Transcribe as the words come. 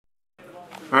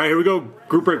All right, here we go.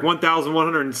 Group break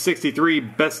 1,163.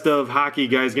 Best of hockey,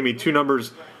 guys. Give me two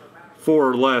numbers, 4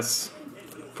 or less,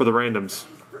 for the randoms.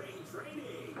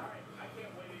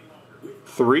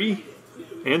 3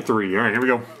 and 3. All right, here we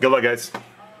go. Good luck, guys.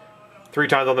 3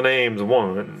 times on the names.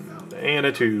 1 and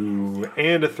a 2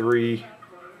 and a 3.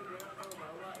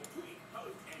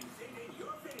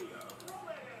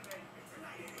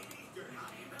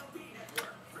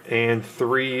 And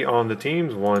 3 on the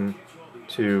teams. 1,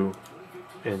 2,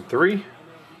 and 3.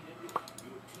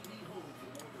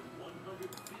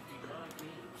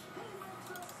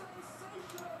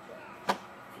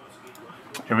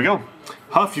 Here we go.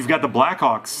 Huff, you've got the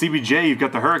Blackhawks. CBJ, you've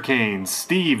got the Hurricanes.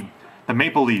 Steve, the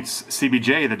Maple Leafs.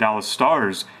 CBJ, the Dallas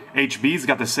Stars. HB's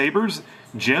got the Sabres.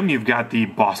 Jim, you've got the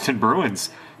Boston Bruins.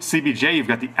 CBJ, you've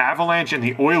got the Avalanche and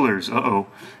the Oilers.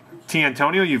 T.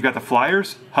 Antonio, you've got the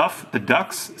Flyers. Huff, the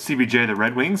Ducks. CBJ, the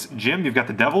Red Wings. Jim, you've got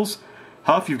the Devils.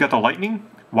 Huff, you've got the Lightning.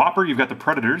 Whopper, you've got the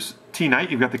Predators. T.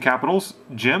 Knight, you've got the Capitals.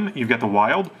 Jim, you've got the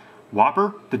Wild.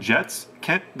 Whopper, the Jets.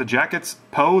 Kent, the Jackets.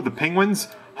 Poe, the Penguins.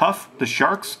 Huff, the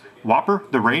Sharks. Whopper,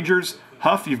 the Rangers.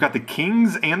 Huff, you've got the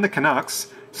Kings and the Canucks.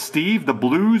 Steve, the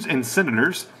Blues and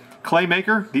Senators.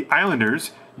 Claymaker, the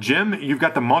Islanders. Jim, you've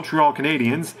got the Montreal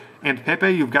Canadiens. And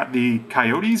Pepe, you've got the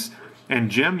Coyotes. And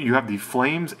Jim, you have the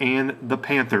Flames and the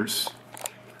Panthers.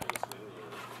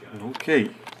 Okay.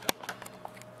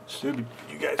 Should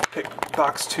you guys pick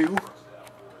box 2?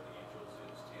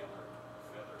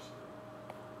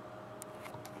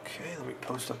 Okay, let me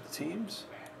post up the teams.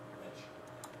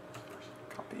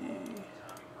 Copy.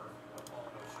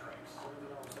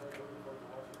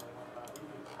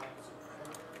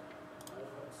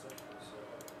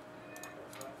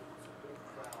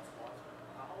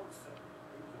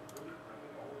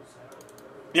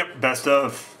 Yep, best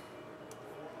of.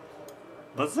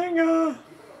 Bazinga!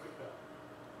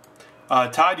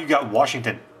 Todd, you got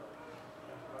Washington.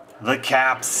 The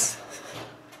Caps.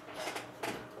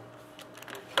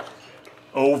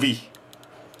 Ovi.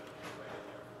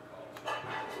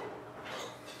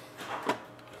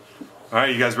 All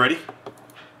right, you guys ready?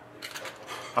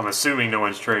 I'm assuming no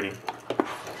one's trading.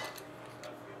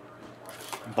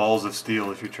 Balls of steel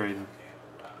if you're trading.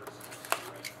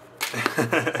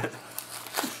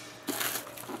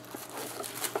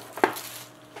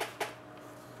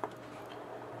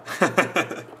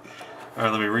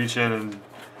 Alright, let me reach in and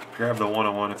grab the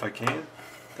one-on-one if I can.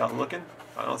 Without looking.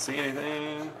 I don't see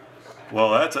anything. Well,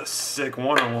 that's a sick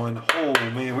one-on-one. Oh,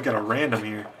 man, we got a random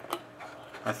here.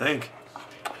 I think.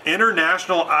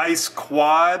 International Ice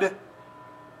Quad.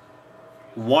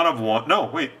 1 of 1. No,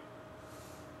 wait.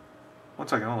 1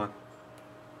 second, hold on.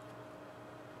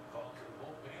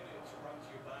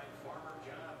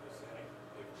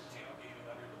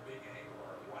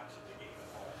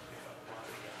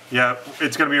 Yeah,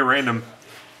 it's going to be a random.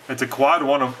 It's a quad,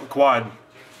 quad.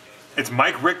 It's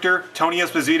Mike Richter, Tony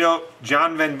Esposito,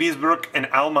 John Van Beesbroek, and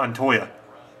Al Montoya.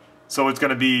 So it's going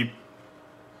to be...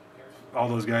 all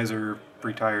those guys are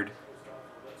retired.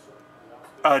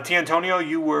 T. Antonio,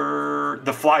 you were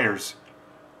the Flyers.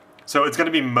 So it's going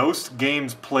to be most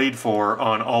games played for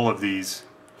on all of these.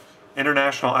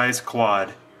 International Ice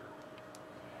Quad.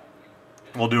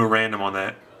 We'll do a random on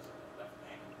that.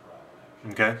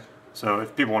 Okay? So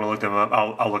if people want to look them up,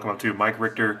 I'll look them up too. Mike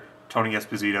Richter, Tony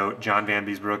Esposito, John Van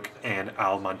Beesbroek, and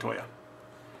Al Montoya.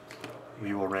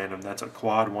 We will random. That's a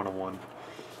quad 1-on-1.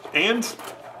 And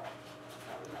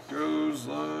goes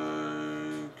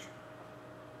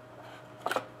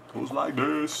like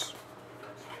this.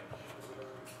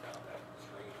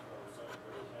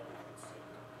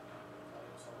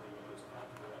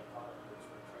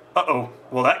 Uh-oh.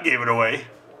 Well, that gave it away.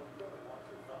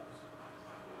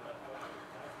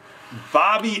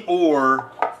 Bobby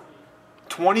Orr,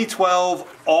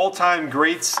 2012 All-Time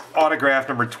Greats autograph,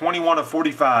 number 21 of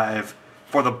 45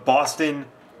 for the Boston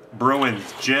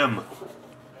Bruins. Jim.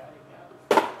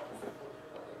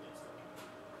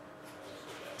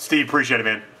 Steve, appreciate it,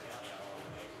 man.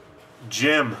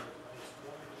 Jim.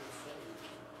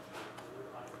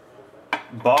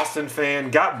 Boston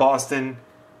fan, got Boston,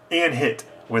 and hit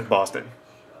with Boston.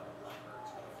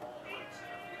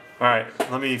 All right,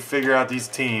 let me figure out these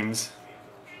teams.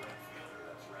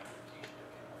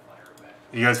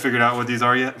 You guys figured out what these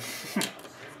are yet?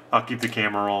 I'll keep the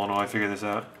camera rolling while I figure this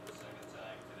out.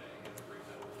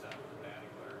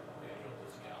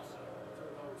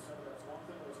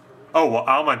 Oh, well,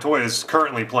 Al Montoya is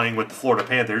currently playing with the Florida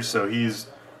Panthers, so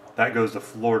that goes to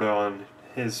Florida on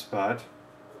his spot.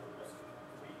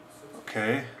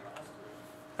 Okay.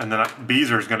 And then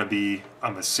Beezer's going to be,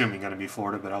 I'm assuming, going to be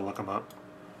Florida, but I'll look him up.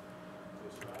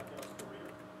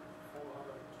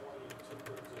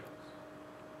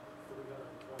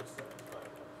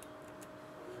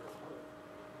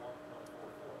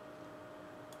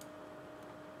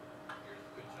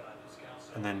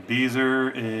 And then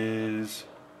Beezer is...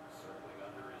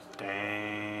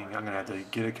 Dang, I'm going to have to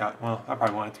get a copy. Well, I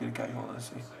probably won't have to get a copy. Hold on, let's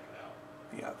see.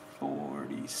 We got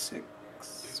 46,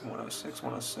 106,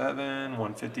 107,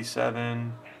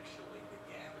 157,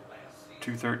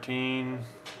 213,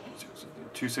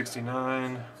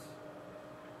 269,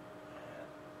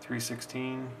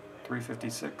 316,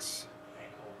 356,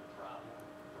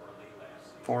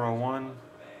 401,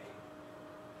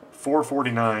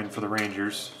 449 for the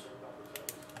Rangers.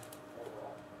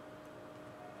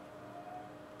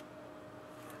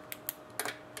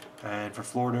 And for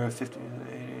Florida, 50,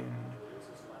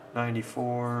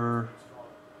 94,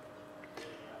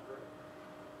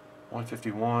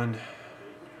 151,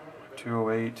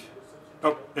 208.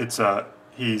 Oh, it's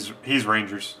he's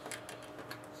Rangers.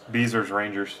 Beezer's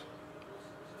Rangers.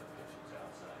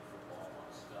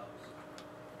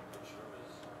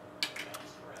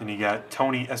 Then you got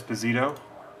Tony Esposito.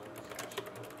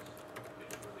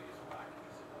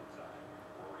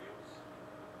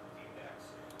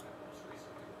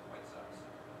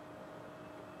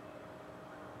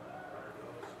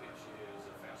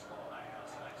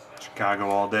 Chicago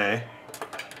all day.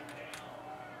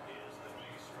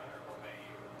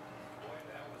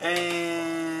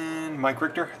 And Mike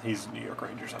Richter, he's New York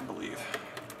Rangers, I believe.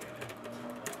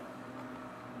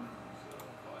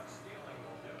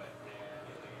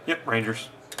 Yep, Rangers.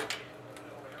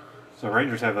 So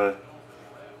Rangers have a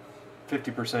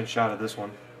 50% shot at this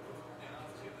one.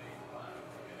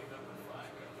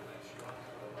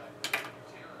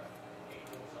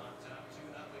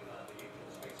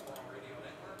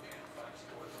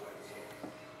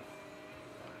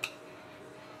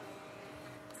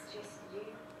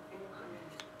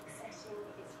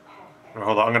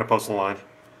 Hold on, I'm going to post the line.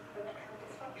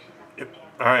 Yep.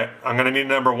 All right, I'm going to need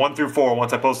number 1 through 4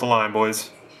 once I post the line, boys.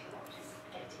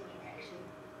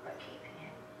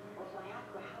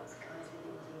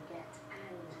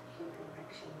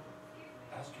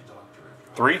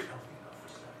 3.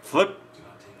 Flip.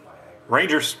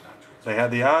 Rangers. They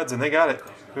had the odds and they got it.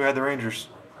 Who had the Rangers?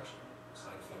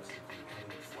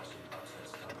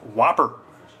 Whopper.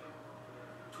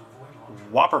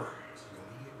 Whopper.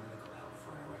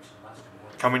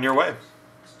 Coming your way.